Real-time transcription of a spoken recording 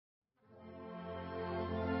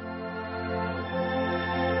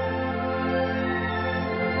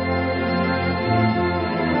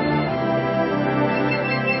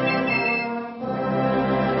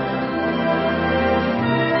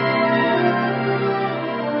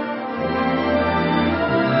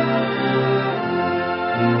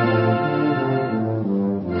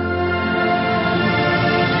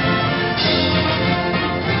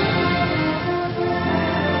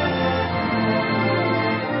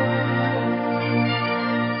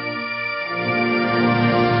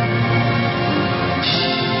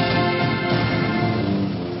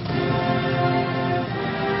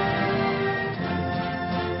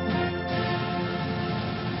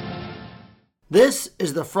This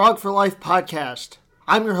is the Frog for Life podcast.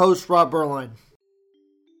 I'm your host, Rob Berline.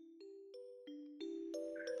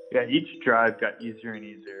 Yeah, each drive got easier and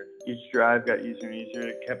easier.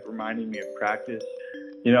 It kept reminding me of practice.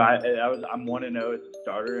 You know, I'm 1-0 as a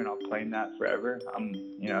starter, and I'll claim that forever. I'm,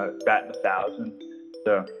 batting 1,000.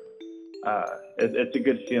 So it's a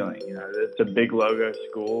good feeling. You know, it's a big logo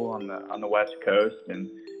school on the West Coast, and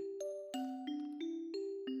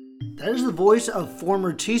That is the voice of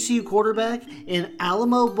former TCU quarterback and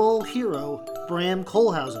Alamo Bowl hero, Bram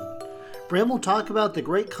Kohlhausen. Bram will talk about the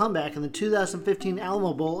great comeback in the 2015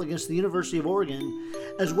 Alamo Bowl against the University of Oregon,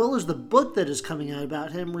 as well as the book that is coming out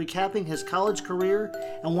about him recapping his college career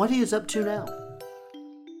and what he is up to now.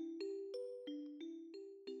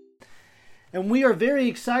 And we are very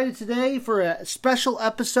excited today for a special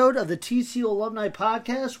episode of the TCU Alumni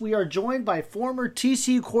Podcast. We are joined by former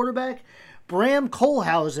TCU quarterback Bram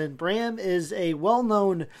Kohlhausen. Bram is a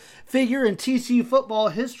well-known figure in TCU football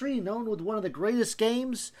history, known with one of the greatest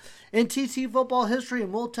games in TCU football history,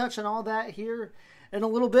 and we'll touch on all that here in a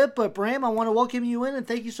little bit. But Bram, I want to welcome you in, and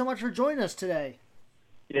thank you so much for joining us today.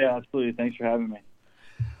 Yeah, absolutely. Thanks for having me.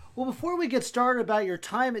 Well, before we get started about your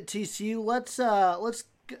time at TCU, let's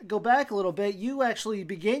go back a little bit. You actually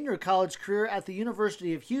began your college career at the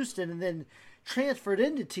University of Houston and then transferred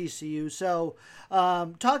into TCU. So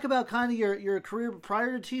talk about kind of your career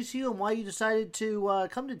prior to TCU and why you decided to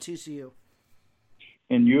come to TCU.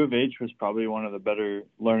 And U of H was probably one of the better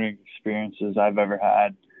learning experiences I've ever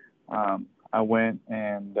had. I went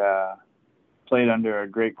and played under a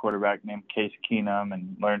great quarterback named Case Keenum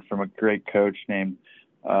and learned from a great coach named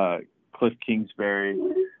Cliff Kingsbury,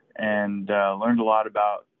 and learned a lot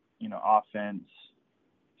about, offense,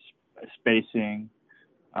 spacing,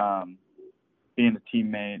 being a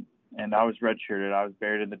teammate. And I was redshirted. I was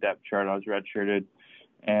buried in the depth chart. I was redshirted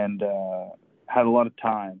and had a lot of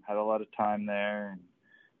time there. And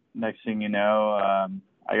next thing you know,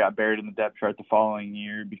 I got buried in the depth chart the following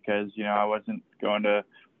year because, I wasn't going to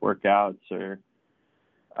workouts or,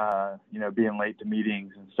 being late to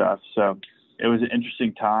meetings and stuff. So it was an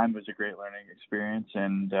interesting time. It was a great learning experience,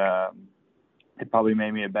 and it probably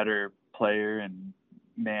made me a better player and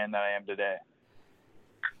man that I am today.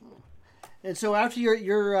 And so after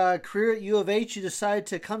your career at U of H, you decided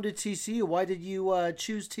to come to TCU. Why did you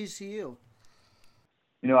choose TCU?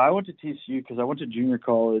 I went to TCU because I went to junior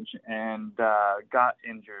college and got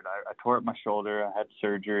injured. I tore up my shoulder. I had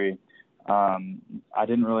surgery. I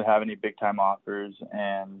didn't really have any big-time offers,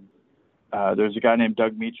 and there's a guy named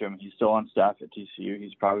Doug Meacham. He's still on staff at TCU.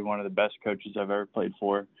 He's probably one of the best coaches I've ever played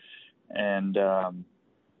for. And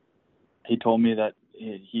he told me that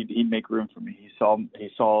he'd make room for me. He saw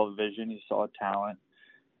a vision. He saw a talent.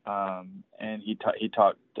 And he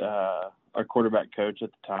talked our quarterback coach at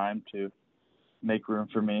the time to make room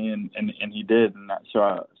for me, and he did. And so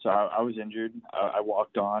I was injured. I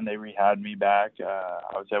walked on. They rehabbed me back.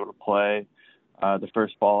 I was able to play the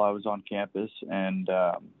first fall I was on campus, and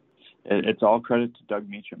it's all credit to Doug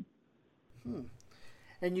Meacham.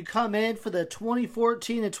 And you come in for the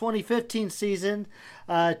 2014 and 2015 season,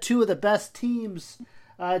 two of the best teams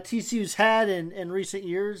TCU's had in recent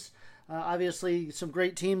years. Obviously, some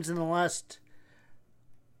great teams in the last.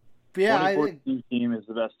 But yeah, 2014 team is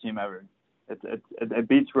the best team ever. It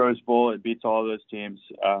beats Rose Bowl. It beats all those teams.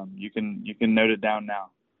 You can note it down now.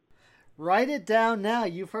 Write it down now.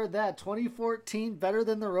 You've heard that 2014 better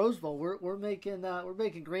than the Rose Bowl. We're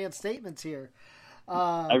making grand statements here.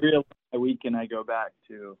 Every weekend I go back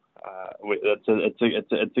to.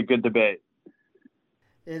 It's a good debate.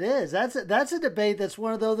 It is. That's a debate that's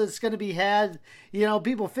one of those that's going to be had.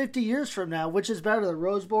 People 50 years from now, which is better, the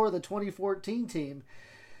Rose Bowl or the 2014 team.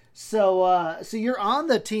 So you're on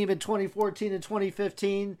the team in 2014 and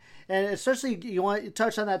 2015, and especially you want to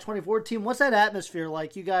touch on that 2014. What's that atmosphere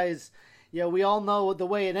like? You guys, we all know the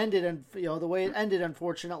way it ended, and the way it ended,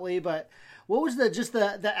 unfortunately. But what was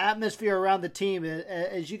the atmosphere around the team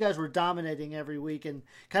as you guys were dominating every week and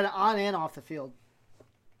kind of on and off the field?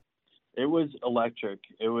 It was electric.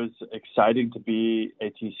 It was exciting to be a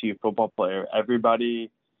TCU football player.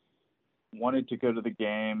 Everybody wanted to go to the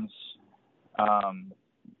games.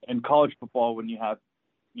 In college football, when you have,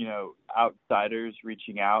 outsiders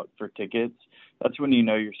reaching out for tickets, that's when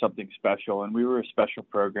you're something special. And we were a special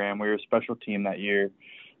program. We were a special team that year.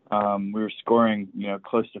 We were scoring,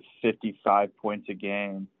 close to 55 points a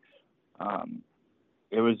game.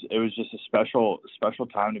 It was just a special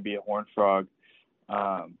time to be a Horned Frog.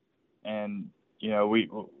 And we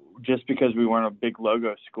just because we weren't a big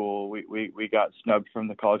logo school, we got snubbed from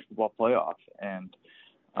the college football playoff. And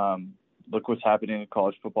look what's happening in the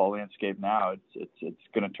college football landscape now. It's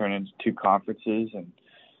going to turn into two conferences, and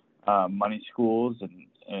money schools,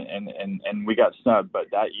 and we got snubbed.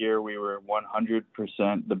 But that year we were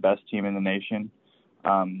 100% the best team in the nation,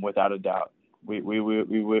 without a doubt. We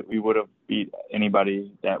would have beat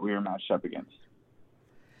anybody that we were matched up against.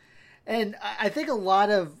 And I think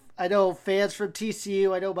I know fans from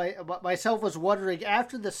TCU, I know myself was wondering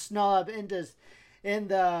after the snub on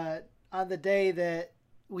the day that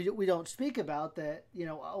we don't speak about, that,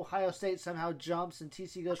 Ohio State somehow jumps and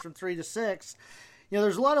TCU goes from 3 to 6.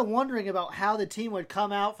 There's a lot of wondering about how the team would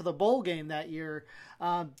come out for the bowl game that year.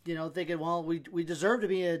 Thinking, well, we deserve to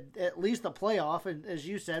be at least the playoff, and as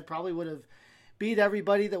you said, probably would have beat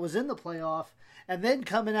everybody that was in the playoff. And then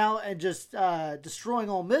coming out and just destroying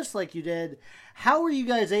Ole Miss like you did, how were you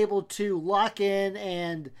guys able to lock in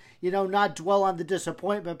and, not dwell on the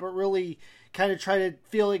disappointment, but really kind of try to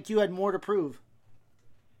feel like you had more to prove?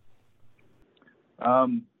 I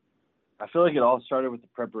feel like it all started with the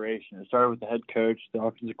preparation. It started with the head coach, the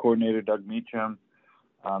offensive coordinator, Doug Meacham.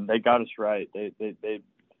 They got us right. It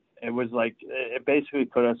was like, it basically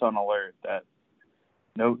put us on alert that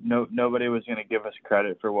nobody was going to give us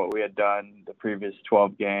credit for what we had done the previous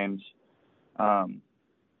 12 games. And,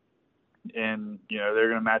 they're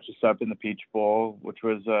going to match us up in the Peach Bowl, which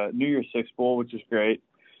was a New Year's Six Bowl, which is great,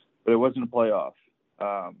 but it wasn't a playoff.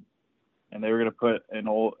 And they were going to put an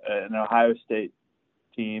Ohio State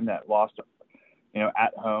team that lost,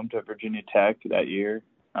 at home to Virginia Tech that year,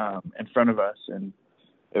 in front of us. And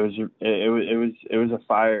it was a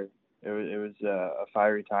fire. It was a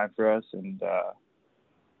fiery time for us. And,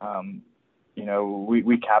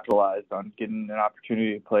 we capitalized on getting an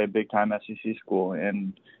opportunity to play a big-time SEC school,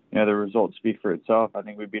 and the results speak for itself. I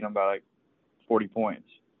think we beat them by like 40 points.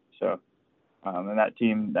 So, and that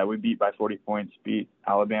team that we beat by 40 points beat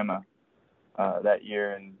Alabama that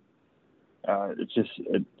year, and it's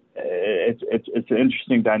an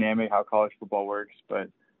interesting dynamic how college football works, but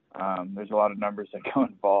there's a lot of numbers that go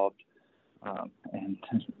involved, and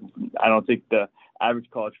I don't think the average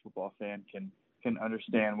college football fan can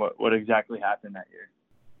understand what exactly happened that year.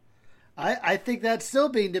 I think that's still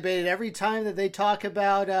being debated every time that they talk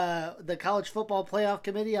about the College Football Playoff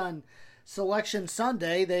Committee on Selection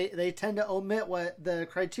Sunday. They tend to omit what the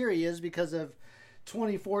criteria is because of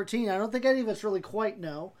 2014. I don't think any of us really quite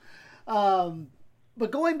know.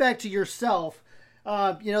 But going back to yourself,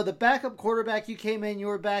 the backup quarterback, you came in, you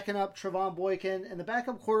were backing up Trevone Boykin, and the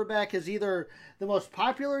backup quarterback is either the most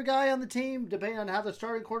popular guy on the team, depending on how the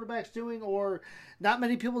starting quarterback's doing, or not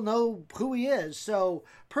many people know who he is. So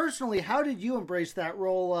personally, how did you embrace that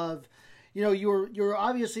role of, you're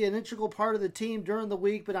obviously an integral part of the team during the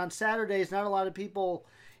week, but on Saturdays, not a lot of people,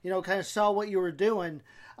 kind of saw what you were doing.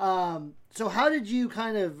 So how did you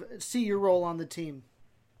kind of see your role on the team?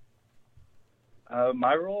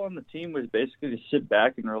 My role on the team was basically to sit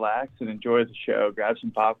back and relax and enjoy the show, grab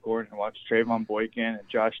some popcorn and watch Trevone Boykin and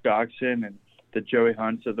Josh Doxson and the Joey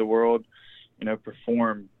Hunts of the world,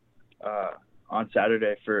 perform on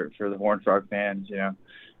Saturday for the Horned Frog fans.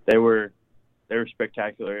 They were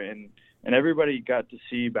spectacular, and everybody got to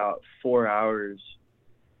see about 4 hours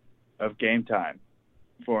of game time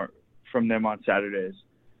from them on Saturdays.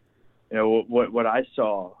 What I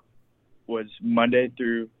saw was Monday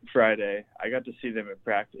through Friday, I got to see them at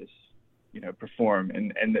practice, perform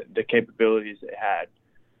and the capabilities they had.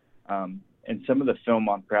 And some of the film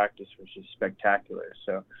on practice was just spectacular.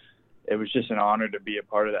 So it was just an honor to be a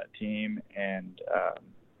part of that team and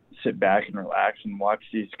sit back and relax and watch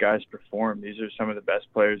these guys perform. These are some of the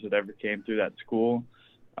best players that ever came through that school.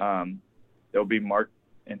 They'll be marked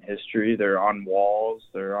in history. They're on walls.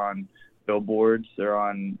 They're on billboards. They're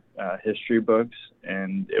on history books,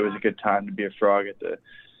 and it was a good time to be a Frog at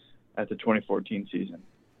the 2014 season.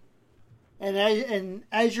 And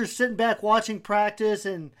as you're sitting back watching practice,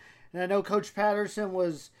 and I know Coach Patterson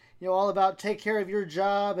was all about take care of your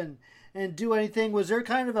job and do anything. Was there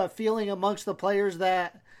kind of a feeling amongst the players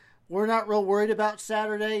that we're not real worried about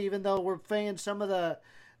Saturday, even though we're playing some of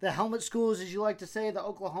the helmet schools, as you like to say, the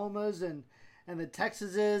Oklahomas and the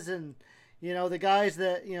Texases and the guys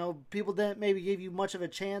that, people didn't maybe give you much of a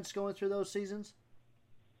chance going through those seasons?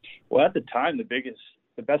 Well, at the time,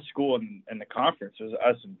 the best school in the conference was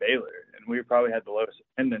us and Baylor, and we probably had the lowest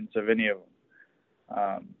attendance of any of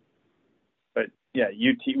them. But, yeah,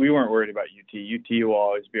 UT, we weren't worried about UT. UT will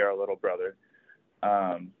always be our little brother.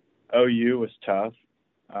 OU was tough.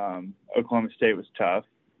 Oklahoma State was tough.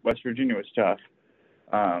 West Virginia was tough.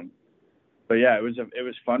 But yeah, it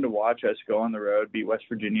was fun to watch us go on the road, beat West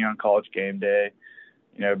Virginia on College game day,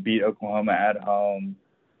 beat Oklahoma at home,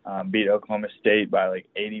 beat Oklahoma State by like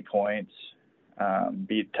 80 points,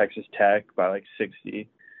 beat Texas Tech by like 60.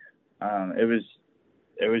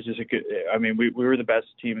 It it was just a good. I mean, we were the best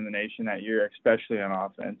team in the nation that year, especially on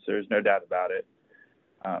offense. There's no doubt about it.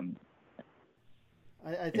 I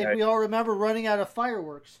think we all remember running out of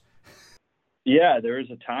fireworks. Yeah, there was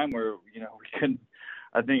a time where we couldn't.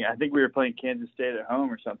 I think we were playing Kansas State at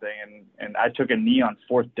home or something, and I took a knee on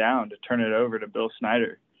fourth down to turn it over to Bill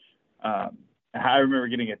Snyder. I remember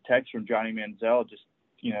getting a text from Johnny Manziel, just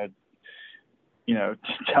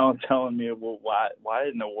telling me, well, why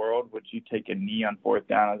in the world would you take a knee on fourth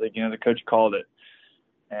down? I was like, the coach called it,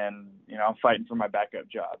 and I'm fighting for my backup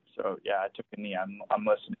job. So yeah, I took a knee. I'm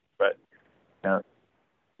listening, but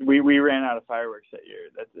we ran out of fireworks that year.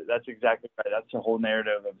 That's exactly right. That's the whole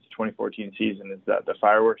narrative of the 2014 season, is that the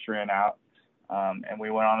fireworks ran out, and we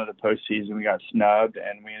went on to the postseason. We got snubbed,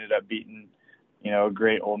 and we ended up beating a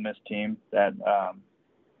great Ole Miss team that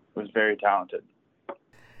was very talented.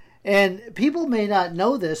 And people may not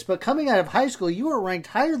know this, but coming out of high school, you were ranked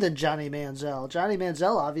higher than Johnny Manziel. Johnny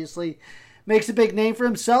Manziel obviously makes a big name for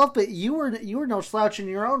himself, but you were no slouch in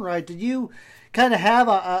your own right. Did you kind of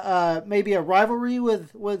have maybe a rivalry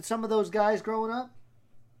with some of those guys growing up?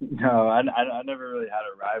 No, I never really had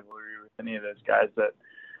a rivalry with any of those guys that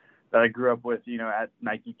I grew up with, at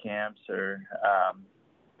Nike camps or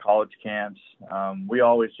college camps. We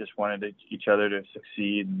always just wanted each other to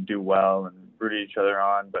succeed and do well and root each other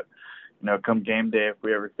on. But, come game day, if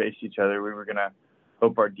we ever faced each other, we were going to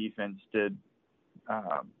hope our defense did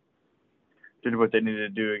what they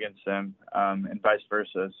needed to do against them, and vice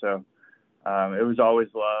versa. So it was always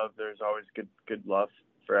love. There's always good love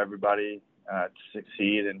for everybody to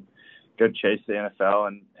succeed and go chase the NFL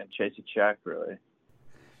and chase a check, really.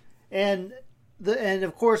 And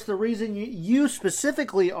of course, the reason you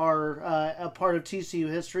specifically are a part of TCU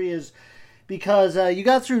history is because you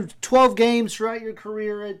got through 12 games throughout your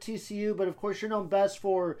career at TCU, but of course you're known best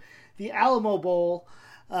for the Alamo Bowl.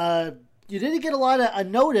 You didn't get a lot of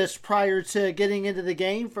notice prior to getting into the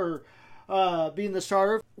game for being the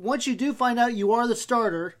starter. Once you do find out you are the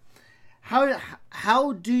starter,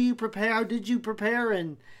 how do you prepare? How did you prepare,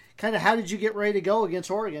 and kind of how did you get ready to go against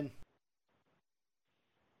Oregon?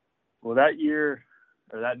 Well, that year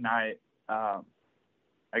or that night, I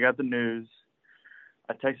got the news.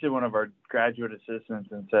 I texted one of our graduate assistants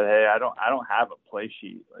and said, "Hey, I don't have a play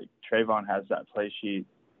sheet. Like Trayvon has that play sheet.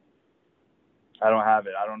 I don't have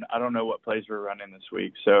it. I don't know what plays we're running this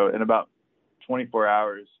week." So in about 24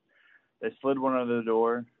 hours, they slid one under the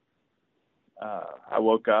door. I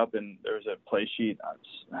woke up and there was a play sheet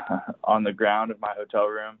on the ground of my hotel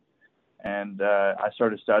room. And I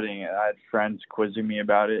started studying it. I had friends quizzing me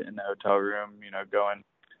about it in the hotel room, going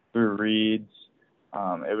through reads.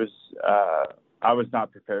 I was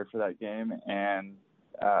not prepared for that game. And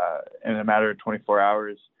in a matter of 24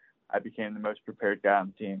 hours, I became the most prepared guy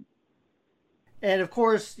on the team. And, of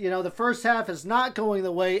course, the first half is not going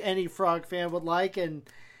the way any Frog fan would like. And,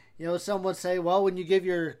 some would say, well, when you give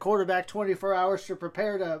your quarterback 24 hours to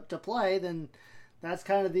prepare to play, then that's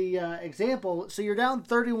kind of the example. So you're down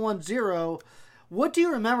 31-0. What do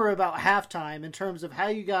you remember about halftime in terms of how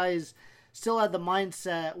you guys still had the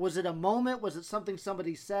mindset? Was it a moment? Was it something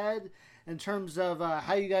somebody said in terms of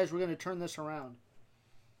how you guys were going to turn this around?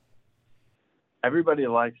 Everybody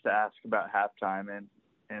likes to ask about halftime,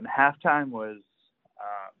 and halftime was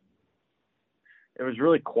it was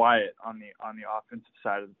really quiet on the offensive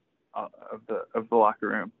side of the locker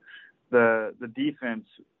room. The defense,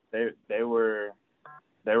 they were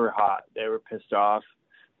hot. They were pissed off.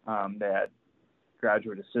 They had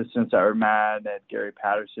graduate assistants that were mad. They had Gary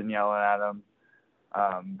Patterson yelling at them.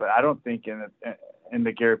 But I don't think in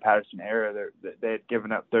the Gary Patterson era they had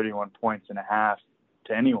given up 31 points and a half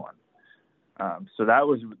to anyone. So that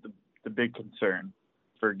was the big concern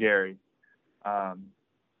for Gary.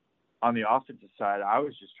 On the offensive side, I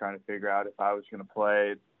was just trying to figure out if I was going to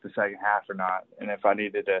play the second half or not, and if I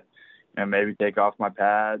needed to maybe take off my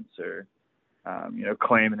pads or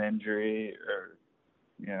claim an injury or,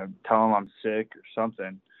 tell them I'm sick or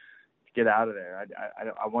something to get out of there.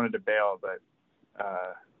 I wanted to bail, but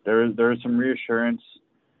there was some reassurance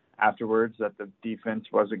afterwards that the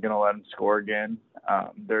defense wasn't going to let them score again.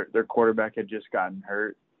 Their quarterback had just gotten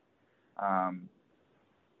hurt.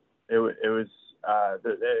 It's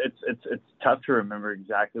tough to remember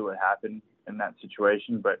exactly what happened in that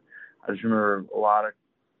situation, but I just remember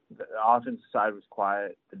the offensive side was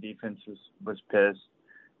quiet. The defense was pissed,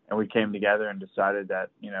 and we came together and decided that,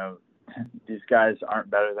 these guys aren't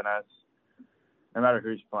better than us. No matter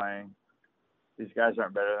who's playing, these guys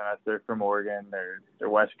aren't better than us. They're from Oregon. They're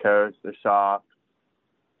West Coast. They're soft,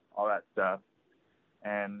 all that stuff.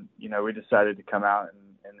 And, we decided to come out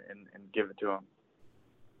and give it to them.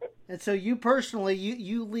 And so you personally,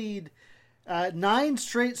 you lead Nine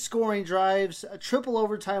straight scoring drives, a triple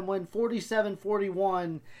overtime win,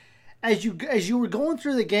 47-41. As you were going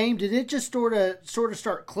through the game, did it just sort of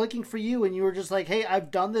start clicking for you, and you were just like, "Hey, I've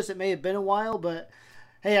done this. It may have been a while, but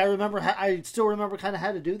hey, I still remember kind of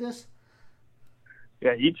how to do this."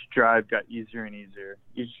 Yeah, each drive got easier and easier.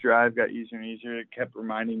 Each drive got easier and easier. It kept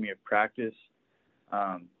reminding me of practice.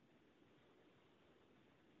 Um,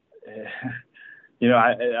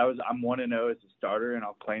 I'm 1-0 as a starter, and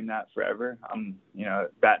I'll claim that forever. I'm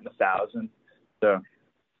batting 1,000, so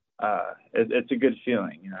it's a good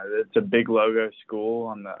feeling. It's a big logo school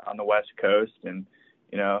on the West Coast, and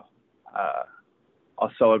I'll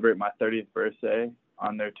celebrate my 30th birthday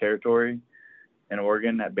on their territory in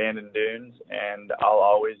Oregon at Bandon Dunes, and I'll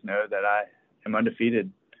always know that I am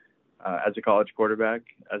undefeated as a college quarterback,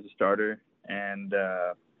 as a starter, and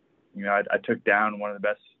I took down one of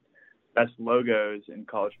the best logos in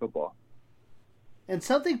college football. And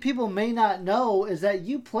something people may not know is that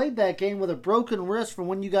you played that game with a broken wrist from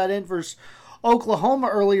when you got in versus Oklahoma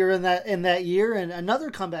earlier in that year, and another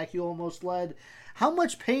comeback you almost led. How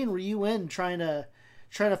much pain were you in trying to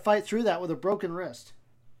fight through that with a broken wrist?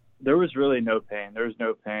 There was really no pain. There was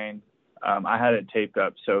no pain. I had it taped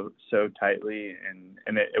up so tightly,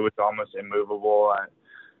 and it was almost immovable.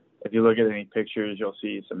 If you look at any pictures, you'll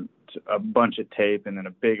see a bunch of tape and then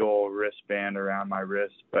a big old wristband around my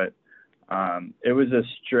wrist. But it was a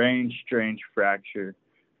strange fracture.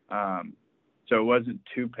 So it wasn't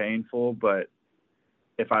too painful, but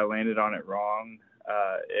if I landed on it wrong,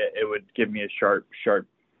 it would give me a sharp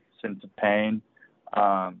sense of pain.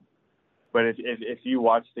 But if you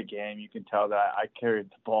watch the game, you can tell that I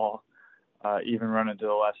carried the ball, even running to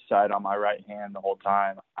the left side on my right hand the whole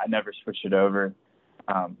time. I never switched it over.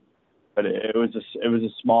 But it was a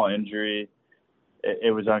small injury.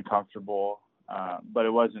 It was uncomfortable, but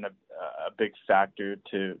it wasn't a big factor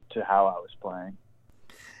to how I was playing.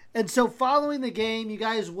 And so, following the game, you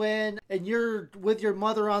guys win, and you're with your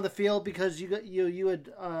mother on the field because you had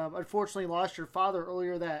unfortunately lost your father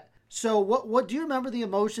earlier that. So, what do you remember the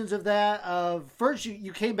emotions of that? First,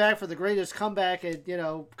 you came back for the greatest comeback, and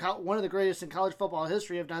one of the greatest in college football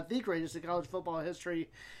history, if not the greatest in college football history.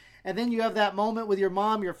 And then you have that moment with your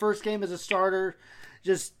mom, your first game as a starter.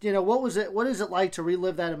 Just, what was it? What is it like to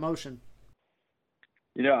relive that emotion?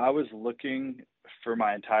 I was looking for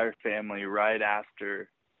my entire family right after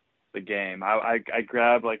the game. I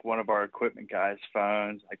grabbed like one of our equipment guys'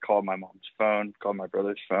 phones. I called my mom's phone, called my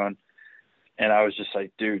brother's phone, and I was just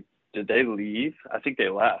like, dude, did they leave? I think they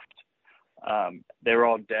left. They were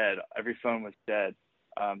all dead. Every phone was dead.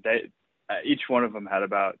 Each one of them had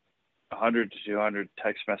about 100 to 200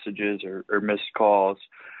 text messages or missed calls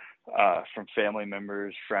from family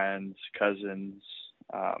members, friends, cousins,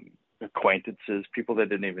 acquaintances, people they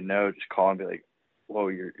didn't even know, just call and be like, whoa,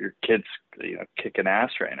 your kid's kicking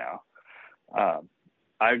ass right now.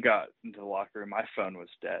 I got into the locker room, my phone was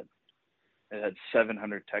dead. It had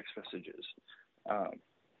 700 text messages.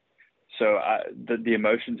 So the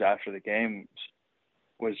emotions after the game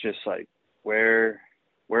was just like, where's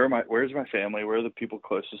my family? Where are the people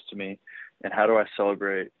closest to me? And how do I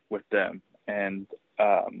celebrate with them? And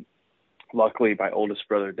luckily, my oldest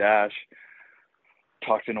brother, Dash,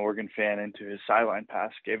 talked an Oregon fan into his sideline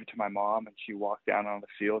pass, gave it to my mom, and she walked down on the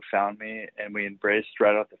field, found me, and we embraced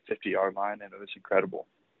right off the 50-yard line, and it was incredible.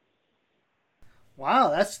 Wow,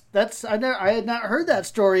 that's I had not heard that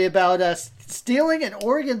story about stealing an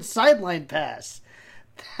Oregon sideline pass.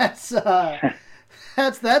 That's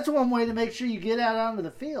that's one way to make sure you get out onto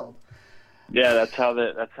the field. Yeah, that's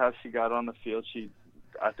how she got on the field.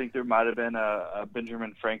 I think there might have been a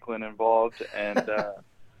Benjamin Franklin involved, and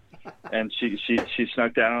and she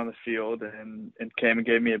snuck down on the field and came and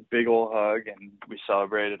gave me a big old hug, and we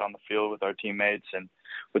celebrated on the field with our teammates and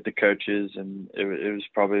with the coaches, and it was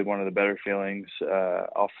probably one of the better feelings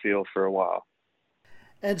I'll feel for a while.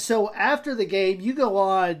 And so after the game, you go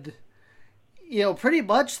on, pretty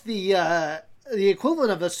much the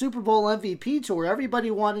equivalent of a Super Bowl MVP tour.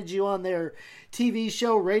 Everybody wanted you on their TV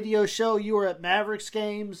show, radio show. You were at Mavericks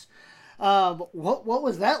games. What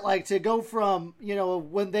was that like to go from,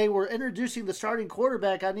 when they were introducing the starting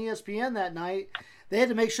quarterback on ESPN that night, they had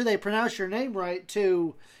to make sure they pronounced your name right,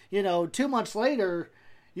 to, 2 months later,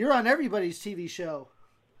 you're on everybody's TV show.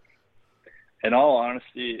 In all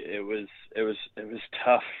honesty, it was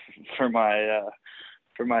tough for my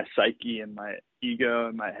psyche and my ego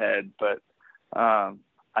and my head, but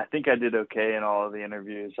I think I did okay in all of the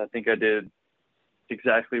interviews. I think I did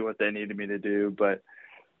exactly what they needed me to do, but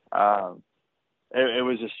it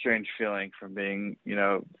was a strange feeling from being,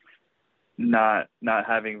 not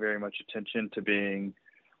having very much attention to being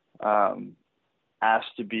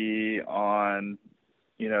asked to be on,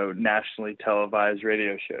 nationally televised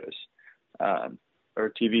radio shows, or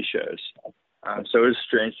TV shows. So it was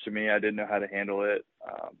strange to me. I didn't know how to handle it.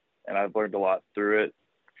 And I've learned a lot through it,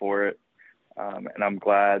 for it. And I'm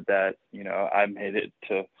glad that, I made it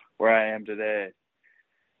to where I am today.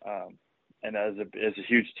 And as a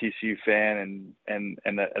huge TCU fan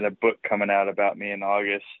and a book coming out about me in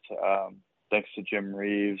August, thanks to Jim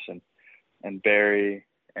Reeves and Barry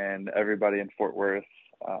and everybody in Fort Worth,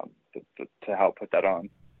 to help put that on.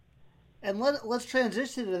 And let's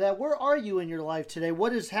transition to that. Where are you in your life today?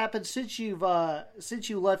 What has happened since you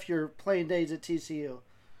left your playing days at TCU?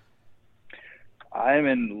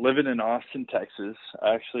 I'm living in Austin, Texas.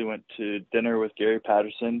 I actually went to dinner with Gary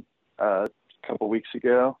Patterson a couple weeks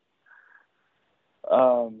ago.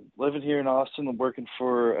 Living here in Austin, I'm working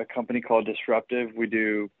for a company called Disruptive. We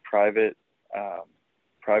do private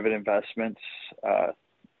investments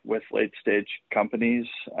with late stage companies,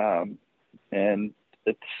 and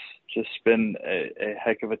it's just been a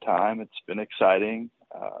heck of a time. It's been exciting.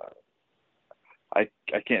 I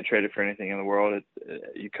can't trade it for anything in the world.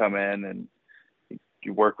 You come in and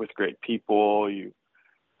you work with great people. You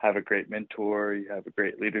have a great mentor. You have a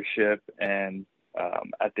great leadership, and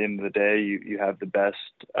at the end of the day, you have the best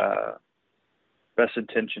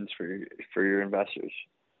intentions for your investors.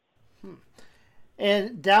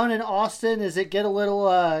 And down in Austin, does it get a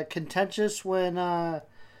little contentious when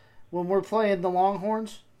we're playing the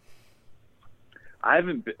Longhorns? I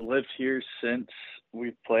haven't lived here since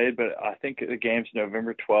we've played, but I think the game's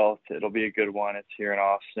November 12th. It'll be a good one. It's here in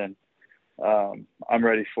Austin. I'm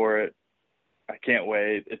ready for it. I can't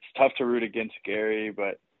wait. It's tough to root against Gary,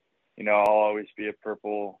 but I'll always be a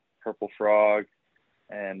purple frog,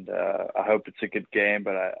 and I hope it's a good game,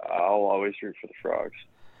 but I'll always root for the Frogs.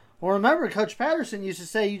 Well, remember, Coach Patterson used to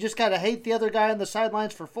say you just got to hate the other guy on the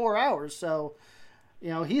sidelines for 4 hours. So,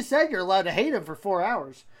 he said you're allowed to hate him for 4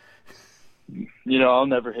 hours. I'll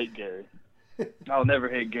never hate Gary. I'll never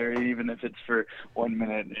hate Gary, even if it's for 1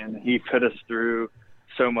 minute. And he put us through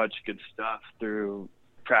so much good stuff through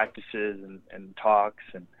practices and talks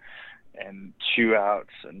and chew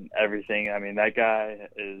outs and everything. I mean, that guy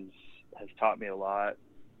has taught me a lot.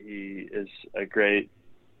 He is a great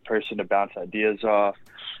person to bounce ideas off.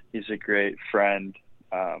 He's a great friend.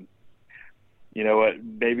 You know what?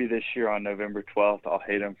 Maybe this year on November 12th, I'll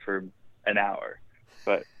hate him for an hour.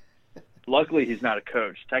 But luckily, he's not a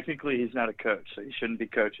coach. Technically, he's not a coach, so he shouldn't be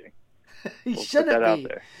coaching. He shouldn't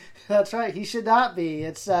be. That's right. He should not be.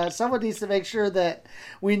 It's someone needs to make sure that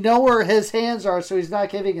we know where his hands are, so he's not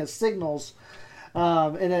giving us signals in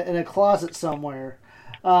a closet somewhere.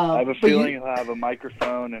 I have a feeling he'll have a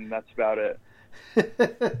microphone, and that's about it.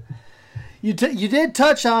 You did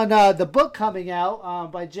touch on the book coming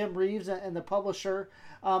out by Jim Reeves and the publisher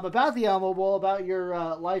about the Alamo Bowl, about your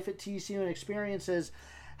life at TCU and experiences.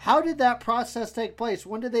 How did that process take place?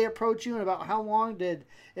 When did they approach you, and about how long did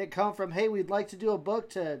it come from, hey, we'd like to do a book,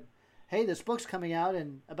 to, hey, this book's coming out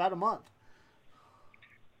in about a month?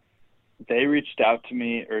 They reached out to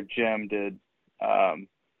me, or Jim did,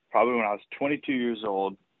 probably when I was 22 years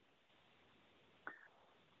old.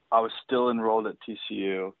 I was still enrolled at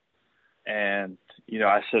TCU, and,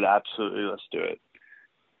 I said, absolutely, let's do it.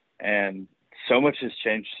 And so much has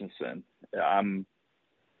changed since then.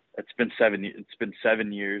 It's been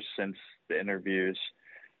 7 years since the interviews.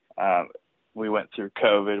 We went through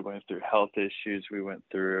COVID, went through health issues, we went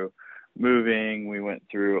through moving, we went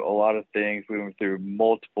through a lot of things. We went through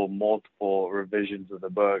multiple revisions of the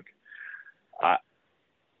book.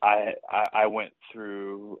 I went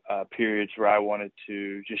through periods where I wanted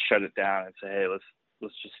to just shut it down and say, hey, let's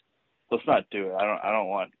not do it. I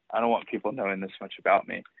don't want people knowing this much about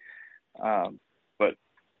me. But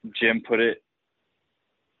Jim put it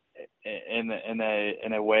in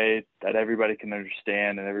a way that everybody can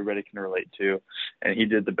understand and everybody can relate to, and he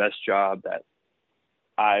did the best job that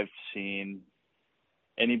I've seen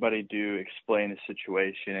anybody do. Explain a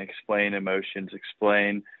situation, explain emotions,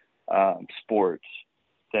 explain sports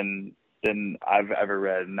than I've ever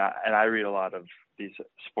read, and I read a lot of these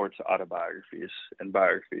sports autobiographies and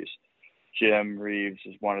biographies. Jim Reeves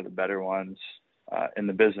is one of the better ones in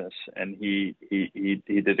the business, and he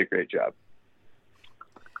did a great job.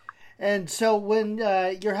 And so when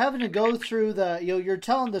you're having to go through you're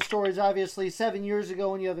telling the stories, obviously, 7 years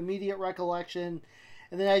ago when you have immediate recollection.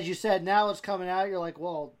 And then, as you said, now it's coming out. You're like,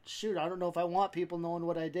 well, shoot, I don't know if I want people knowing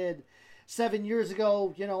what I did 7 years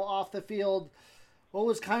ago, off the field. What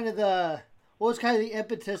was kind of the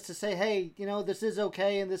impetus to say, hey, this is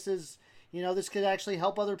okay. And this is, this could actually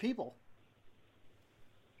help other people.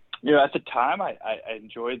 At the time, I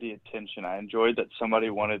enjoyed the attention. I enjoyed that somebody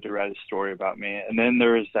wanted to write a story about me. And then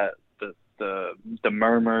there was the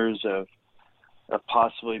murmurs of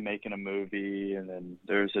possibly making a movie. And then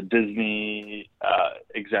there's a Disney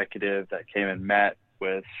executive that came and met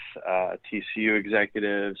with TCU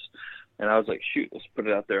executives. And I was like, shoot, let's put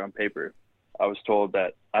it out there on paper. I was told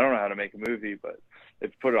that I don't know how to make a movie, but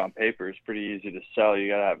if you put it on paper, it's pretty easy to sell. You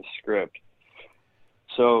got to have a script.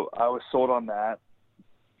 So I was sold on that.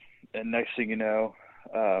 And next thing you know,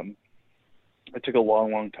 it took a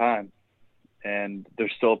long, long time. And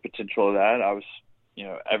there's still a potential of that. I was,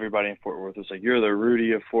 everybody in Fort Worth was like, you're the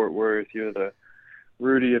Rudy of Fort Worth. You're the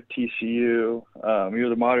Rudy of TCU. You're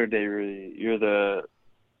the modern day Rudy. You're the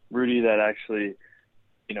Rudy that actually,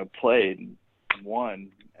 played and won.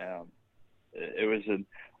 It was an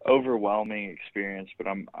overwhelming experience, but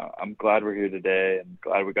I'm glad we're here today and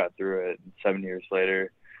glad we got through it. And 7 years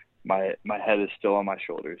later, my head is still on my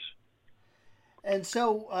shoulders. And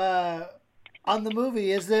so, on the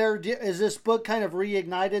movie, is this book kind of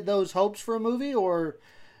reignited those hopes for a movie, or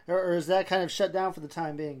is that kind of shut down for the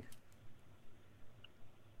time being?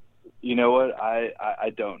 You know what?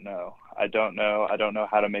 I don't know. I don't know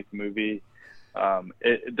how to make a movie.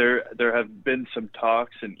 There have been some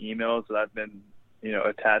talks and emails that I've been,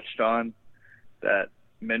 attached on that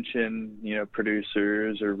mention,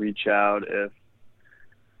 producers or reach out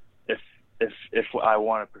if I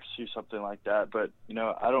want to pursue something like that. But,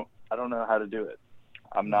 I don't know how to do it.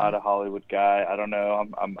 I'm not a Hollywood guy. I don't know.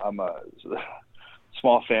 I'm a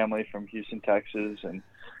small family from Houston, Texas, and,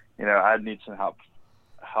 I'd need some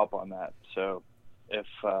help on that. So if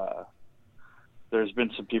there's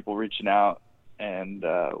been some people reaching out, and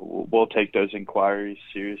we'll take those inquiries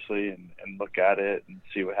seriously and look at it and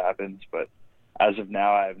see what happens. But as of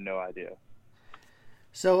now, I have no idea.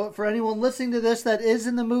 So for anyone listening to this that is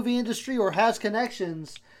in the movie industry or has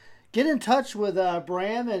connections, get in touch with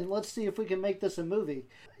Bram and let's see if we can make this a movie.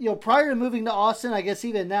 Prior to moving to Austin, I guess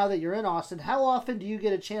even now that you're in Austin, how often do you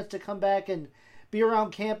get a chance to come back and be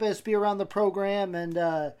around campus, be around the program,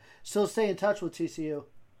 and still stay in touch with TCU?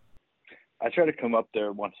 I try to come up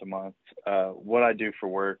there once a month. What I do for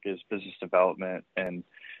work is business development, and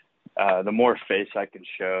the more face I can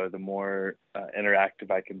show, the more interactive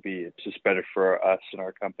I can be. It's just better for us and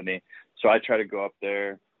our company. So I try to go up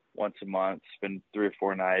there once a month, spend 3 or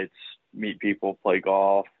 4 nights, meet people, play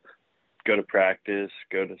golf, go to practice,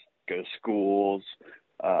 go to schools,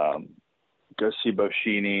 go see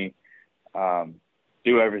Boschini,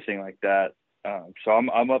 do everything like that. So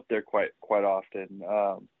I'm up there quite often.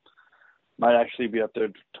 Might actually be up there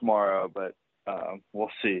tomorrow, but we'll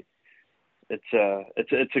see. It's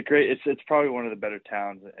probably one of the better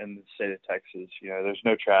towns in the state of Texas. There's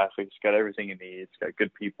no traffic. It's got everything you need. It's got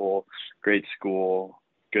good people, great school,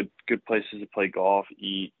 good places to play golf,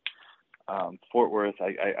 eat. Fort Worth,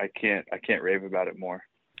 I can't rave about it more.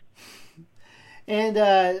 And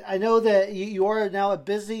I know that you are now a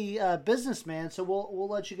busy businessman, so we'll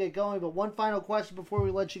let you get going. But one final question before we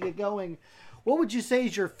let you get going. What would you say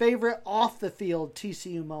is your favorite off-the-field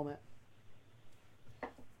TCU moment?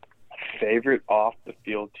 Favorite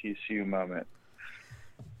off-the-field TCU moment?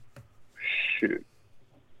 Shoot.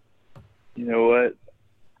 You know what?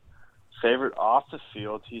 Favorite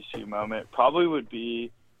off-the-field TCU moment probably would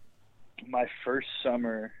be my first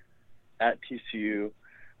summer at TCU.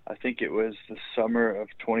 I think it was the summer of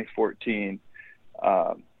 2014.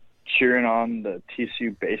 Cheering on the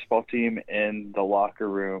TCU baseball team in the locker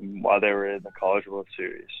room while they were in the College World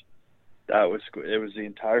Series. It was the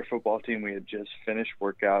entire football team. We had just finished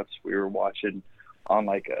workouts. We were watching on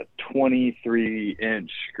like a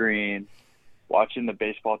 23-inch screen, watching the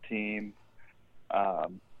baseball team,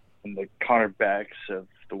 and the Connor Becks of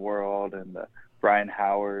the world, and the Brian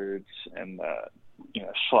Howards, and the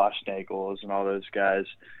Schlossnagels, and all those guys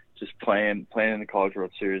just playing in the College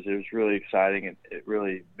World Series. It was really exciting, and it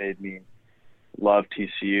really made me love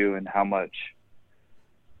TCU and how much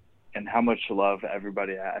love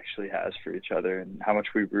everybody actually has for each other and how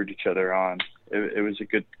much we root each other on. It was a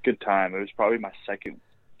good time. It was probably my second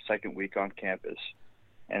week on campus,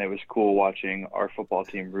 and it was cool watching our football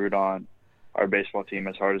team root on our baseball team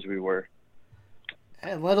as hard as we were.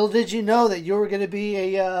 And little did you know that you were going to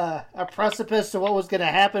be a precipice to what was going to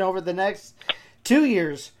happen over the next 2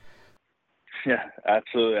 years. Yeah,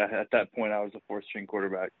 absolutely. At that point, I was a 4th-string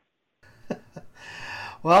quarterback.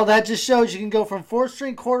 Well, that just shows you can go from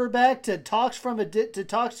 4th-string quarterback to talks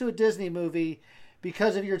to a Disney movie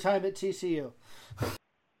because of your time at TCU.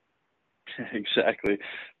 Exactly.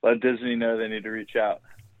 Let Disney know they need to reach out.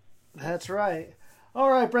 That's right. All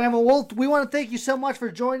right, Bram. Well, we want to thank you so much for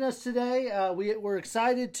joining us today. We're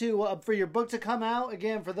excited for your book to come out.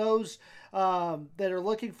 Again, for those that are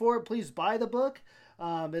looking for it, please buy the book.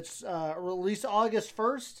 It's released August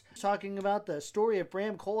 1st, talking about the story of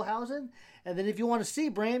Bram Kohlhausen. And then if you want to see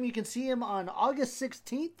Bram, you can see him on August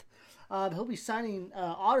 16th. He'll be signing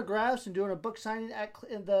autographs and doing a book signing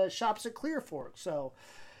in the shops at Clear Fork. So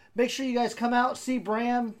make sure you guys come out, see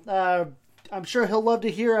Bram. I'm sure he'll love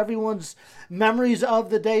to hear everyone's memories of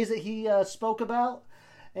the days that he spoke about.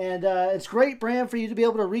 And it's great, Bram, for you to be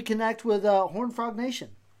able to reconnect with Horned Frog Nation.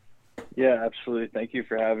 Yeah, absolutely. Thank you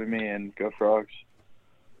for having me, and go Frogs.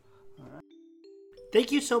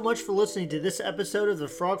 Thank you so much for listening to this episode of the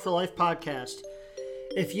Frog for Life podcast.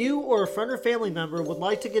 If you or a friend or family member would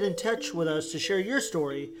like to get in touch with us to share your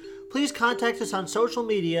story, please contact us on social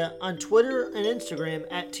media on Twitter and Instagram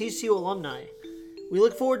at TCU Alumni. We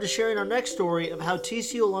look forward to sharing our next story of how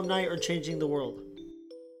TCU alumni are changing the world.